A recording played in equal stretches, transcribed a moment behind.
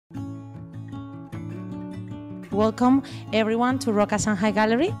Welcome everyone to Roca Shanghai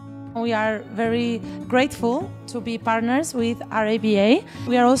Gallery. We are very grateful to be partners with RIBA.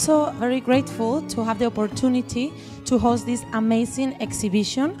 We are also very grateful to have the opportunity to host this amazing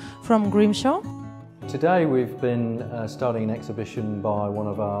exhibition from Grimshaw. Today we've been starting an exhibition by one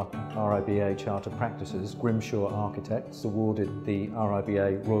of our RIBA charter practices, Grimshaw Architects, awarded the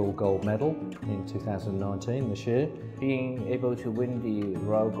RIBA Royal Gold Medal in 2019, this year. Being able to win the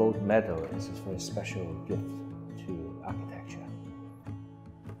Royal Gold Medal is a very special gift to architecture.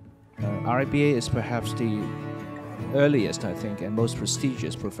 RIBA is perhaps the earliest, I think, and most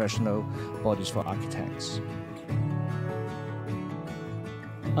prestigious professional bodies for architects.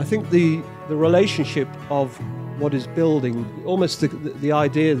 I think the relationship of what is building, almost the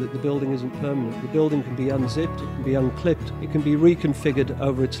idea that the building isn't permanent. The building can be unzipped, it can be unclipped, it can be reconfigured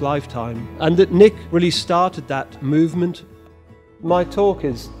over its lifetime. And that Nick really started that movement. My talk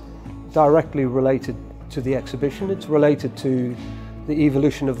is directly related to the exhibition. It's related to the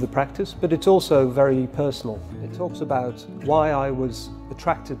evolution of the practice, but it's also very personal. It talks about why I was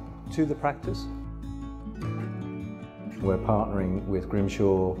attracted to the practice. We're partnering with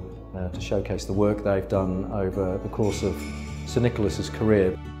Grimshaw to showcase the work they've done over the course of Sir Nicholas's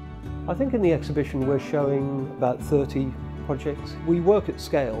career. I think in the exhibition we're showing about 30 projects. We work at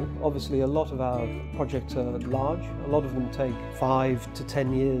scale. Obviously a lot of our projects are large. A lot of them take 5 to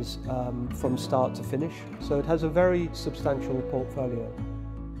 10 years from start to finish. So it has a very substantial portfolio.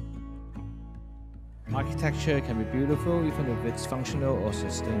 Architecture can be beautiful even if it's functional or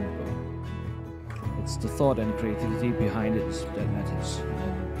sustainable. It's the thought and creativity behind it that matters.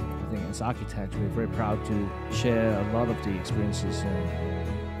 And I think as architects we're very proud to share a lot of the experiences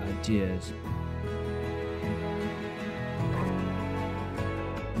and ideas.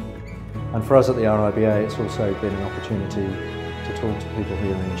 And for us at the RIBA, it's also been an opportunity to talk to people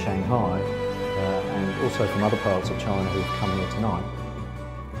here in Shanghai and also from other parts of China who've come here tonight.